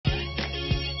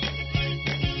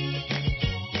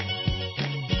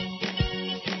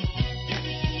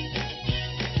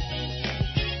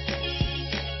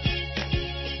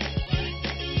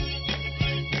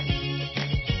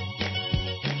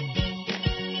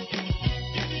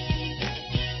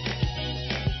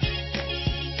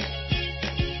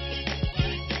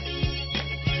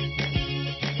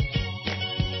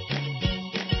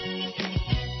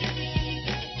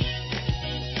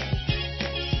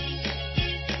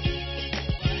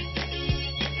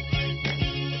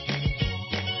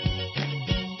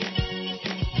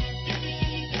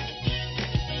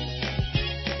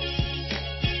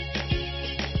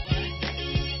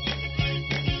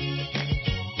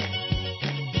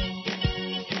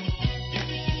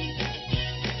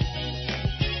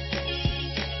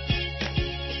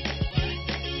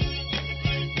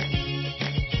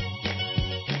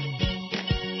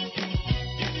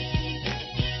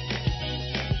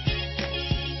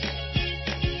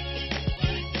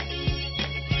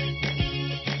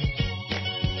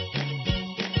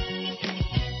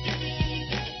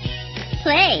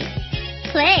Play,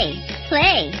 play,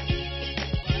 play.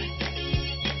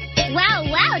 Wow,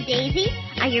 wow, Daisy.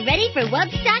 Are you ready for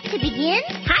Wubbstock to begin?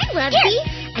 Hi, Wubbzy. Yes.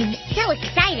 I'm so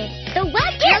excited. The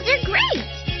Wubbgirls are great.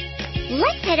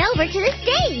 Let's head over to the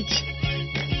stage.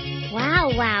 Wow,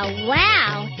 wow,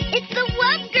 wow. It's the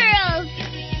Wubbgirls.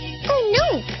 Oh,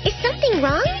 no. Is something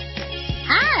wrong?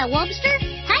 Hi, Wubbster.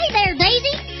 Hey there,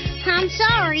 Daisy. I'm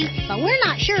sorry, but we're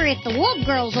not sure if the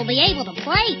Wubbgirls will be able to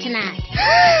play tonight.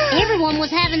 Everyone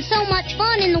was having so much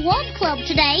fun in the Wubb Club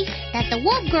today that the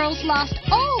Wubbgirls lost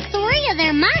all 3 of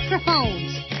their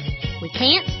microphones. We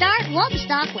can't start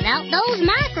Wubbstock without those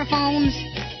microphones.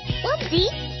 Wubbzy,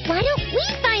 why don't we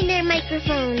find their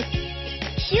microphones?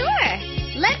 Sure.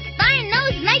 Let's find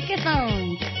those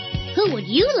microphones. Who would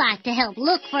you like to help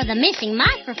look for the missing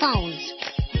microphones?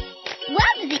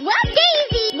 Wubbzy,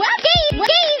 Wubbdaisy, Wubbdaisy,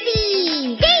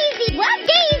 Wubbdaisy, Daisy,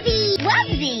 Wubbdaisy,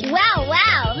 Wubbzy. Wow,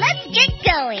 wow, let's get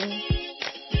going.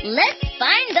 Let's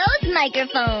find those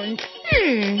microphones.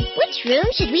 Which room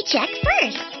should we check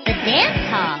first? The dance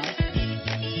hall.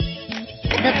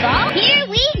 The ball? Here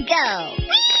we go.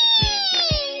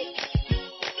 Whee!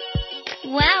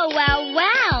 Wow, wow,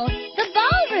 wow, the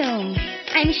ballroom.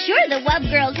 I'm sure the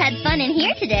Wubbgirls had fun in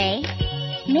here today.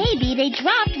 Maybe they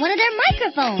dropped one of their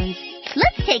microphones.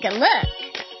 Let's take a look.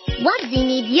 Wubbzy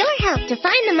needs your help to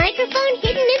find the microphone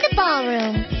hidden in the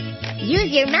ballroom.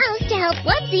 Use your mouse to help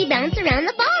Wubbzy bounce around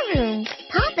the ballroom.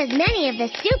 Pop as many of the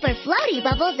super floaty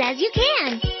bubbles as you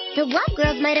can. The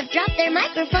Wubbgirls might have dropped their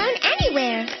microphone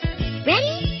anywhere.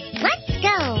 Ready? Let's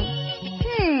go.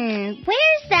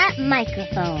 Where's that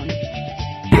microphone?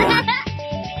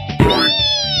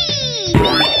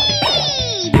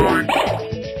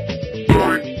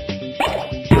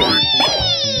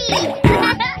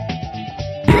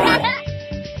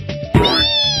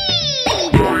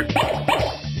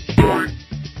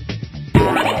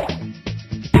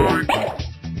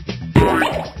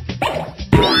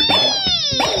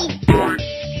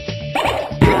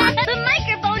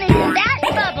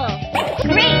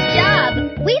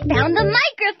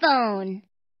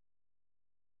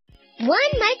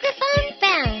 One microphone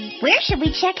found. Where should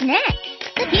we check next?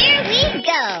 Here we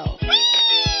go.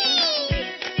 Whee!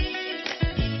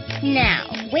 Now,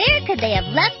 where could they have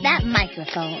left that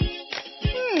microphone?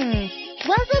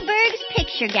 Wuzzleberg's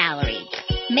picture gallery.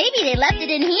 Maybe they left it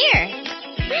in here.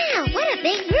 Wow, what a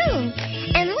big room.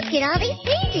 And look at all these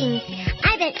paintings.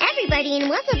 I bet everybody in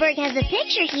Wuzzleberg has a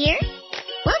picture here.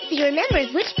 Wubbzy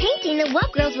remembers which painting the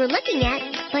Wubbgirls were looking at,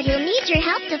 but he'll need your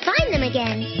help to find them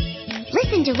again.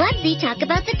 Listen to Wubbzy talk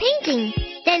about the painting.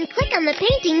 Then click on the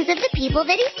paintings of the people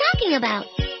that he's talking about.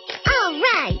 All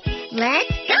right,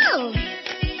 let's go.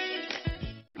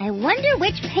 I wonder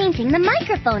which painting the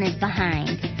microphone is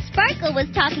behind. Sparkle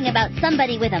was talking about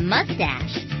somebody with a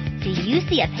mustache. Do you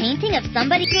see a painting of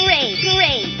somebody? Great,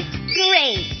 great,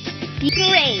 great,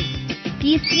 great.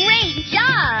 Great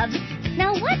job.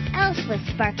 Now what else was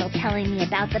Sparkle telling me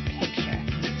about the picture?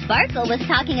 Sparkle was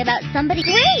talking about somebody.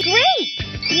 Great, great.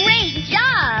 Great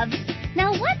job!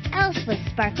 Now, what else was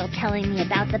Sparkle telling me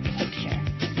about the picture?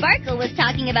 Sparkle was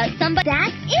talking about somebody.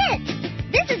 That's it!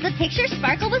 This is the picture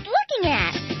Sparkle was looking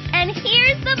at. And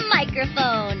here's the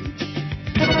microphone.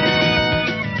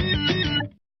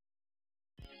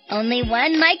 Only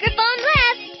one microphone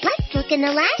left. Let's look in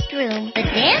the last room. The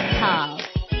dance hall.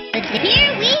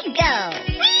 Here we go.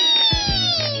 Whee!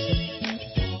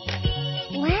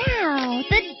 Wow,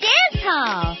 the dance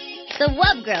hall. The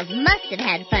Wubbgirls must have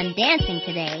had fun dancing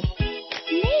today.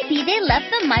 Maybe they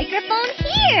left the microphone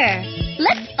here.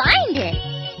 Let's find it.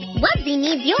 Wubbzy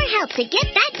needs your help to get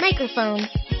that microphone.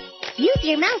 Use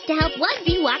your mouse to help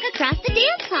Wubbzy walk across the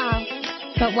dance hall.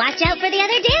 But watch out for the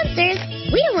other dancers.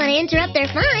 We don't want to interrupt their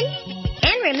fun.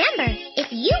 And remember, if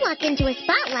you walk into a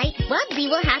spotlight, Wubbzy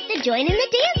will have to join in the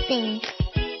dancing.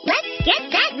 Let's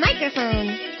get that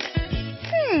microphone.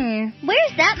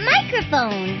 Where's that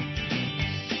microphone?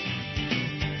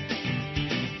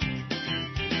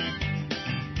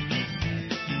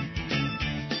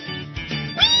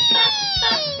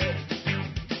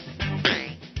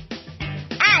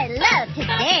 I love to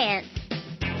dance.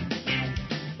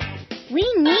 We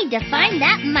need to find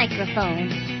that microphone.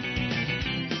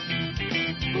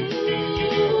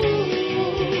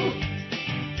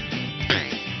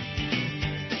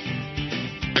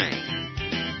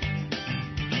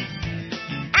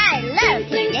 I love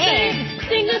to dance.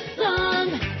 Sing a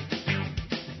song.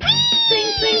 Sing,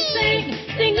 sing, sing,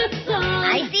 sing a song.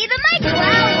 I see the mic.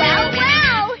 Wow, wow,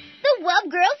 wow. The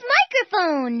Wubbgirls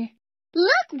microphone.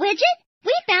 Look, Widget.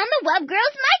 We found the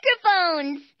Wubbgirls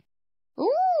microphones.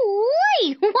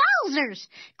 Ooh, wowzers.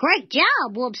 Great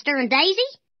job, Wubbster and Daisy.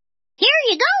 Here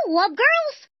you go,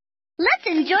 Wubbgirls. Let's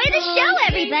enjoy the show,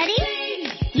 everybody.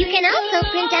 You can also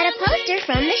print out a poster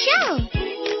from the show.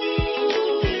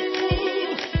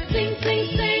 Sing, sing,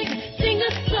 sing, sing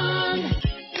a song.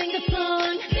 Sing a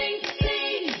song, sing,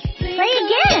 sing, sing Play a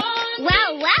again. song.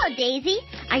 Wow, Daisy.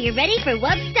 Are you ready for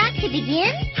Wubbstock to begin?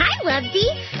 Hi, Wubbzy.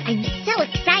 I'm so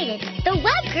excited. The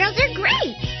Wubbgirls are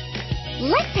great.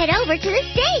 Let's head over to the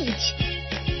stage.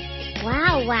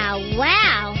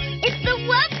 Wow. It's the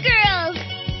Wubbgirls.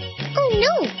 Oh,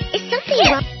 no. It's something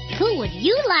wrong. Who would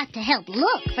you like to help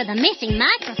look for the missing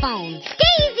microphones?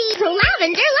 Daisy,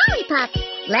 lavender lollipops.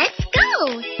 Let's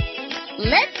go.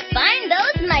 Let's find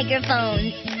those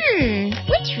microphones.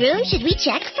 Which room should we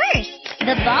check first?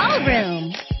 The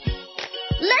ballroom.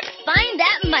 Let's find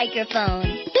that microphone.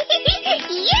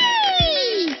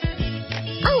 Yay!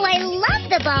 Oh, I love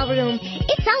the ballroom.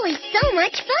 It's always so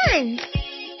much fun.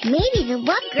 Maybe the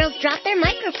Wubbgirls dropped their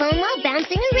microphone while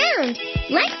bouncing around.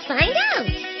 Let's find out.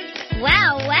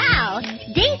 Wow.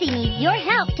 Daisy needs your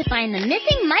help to find the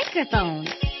missing microphone.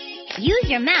 Use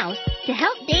your mouse to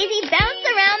help Daisy bounce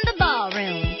around the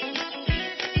ballroom.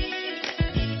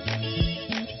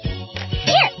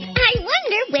 I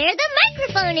wonder where the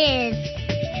microphone is.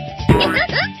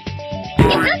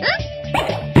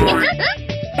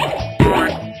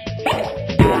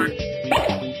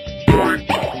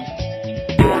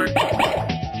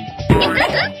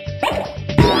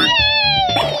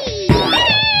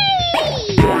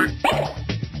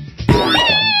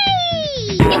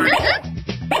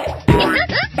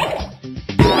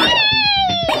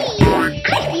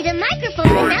 I see the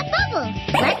microphone in that bubble.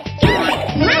 Let's get it.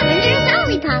 Lavender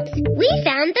lollipops. We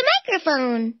found the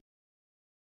microphone.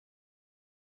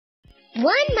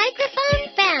 One microphone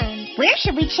found. Where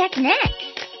should we check next?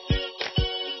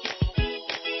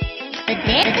 The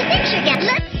picture gallery.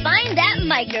 Let's find that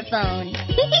microphone.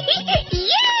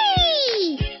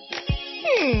 Yay!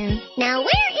 Now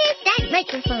where is that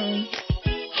microphone?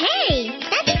 Hey,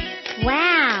 that's...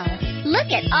 Wow,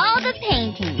 look at all the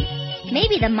paintings.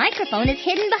 Maybe the microphone is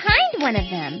hidden behind one of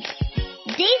them.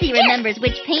 Daisy remembers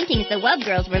which paintings the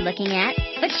Wubbgirls were looking at,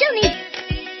 but she'll need...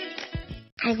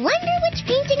 I wonder which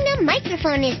painting the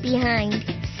microphone is behind.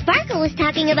 Sparkle was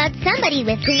talking about somebody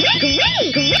with great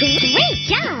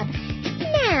job.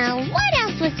 Now, what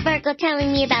else was Sparkle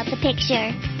telling me about the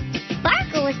picture?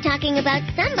 Sparkle was talking about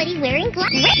somebody wearing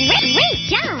great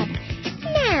job.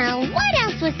 Now, what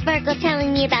else was Sparkle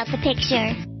telling me about the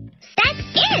picture? That's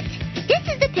it! This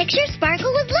is the picture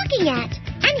Sparkle was looking at.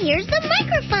 And here's the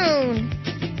microphone.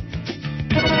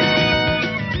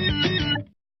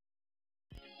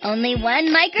 Only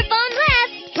one microphone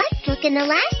left. Let's look in the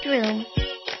last room.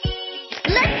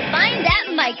 Let's find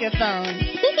that microphone.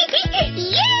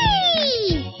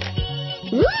 Yay!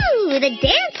 Ooh, the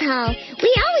dance hall.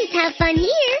 We always have fun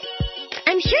here.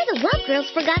 I'm sure the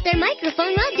Wubbgirls forgot their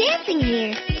microphone while dancing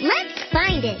here. Let's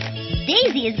find it.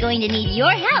 Daisy is going to need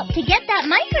your help to get that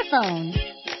microphone.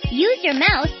 Use your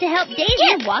mouse to help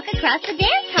Daisy walk across the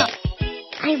dance hall.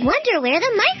 I wonder where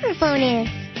the microphone is.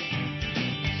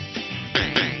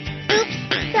 Oops,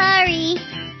 sorry.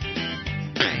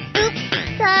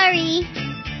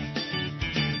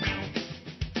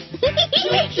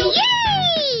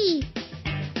 Yay!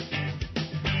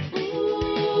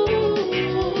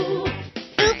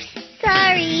 Oops,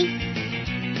 sorry.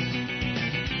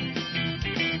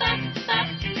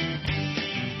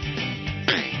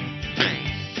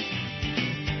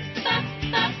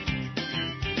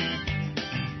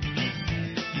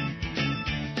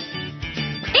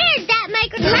 There's that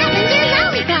lavender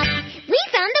lollipop. We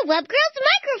found the Wubbgirls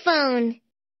microphone.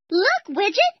 Look,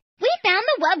 Widget, we found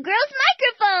the Wubbgirls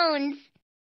microphones.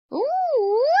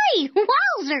 Ooh,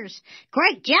 wowzers!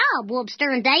 Great job, Wubbster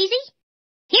and Daisy.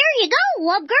 Here you go,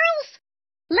 Wubbgirls.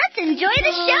 Let's enjoy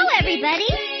the show, everybody.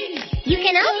 You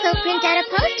can also print out a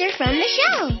poster from the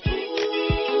show.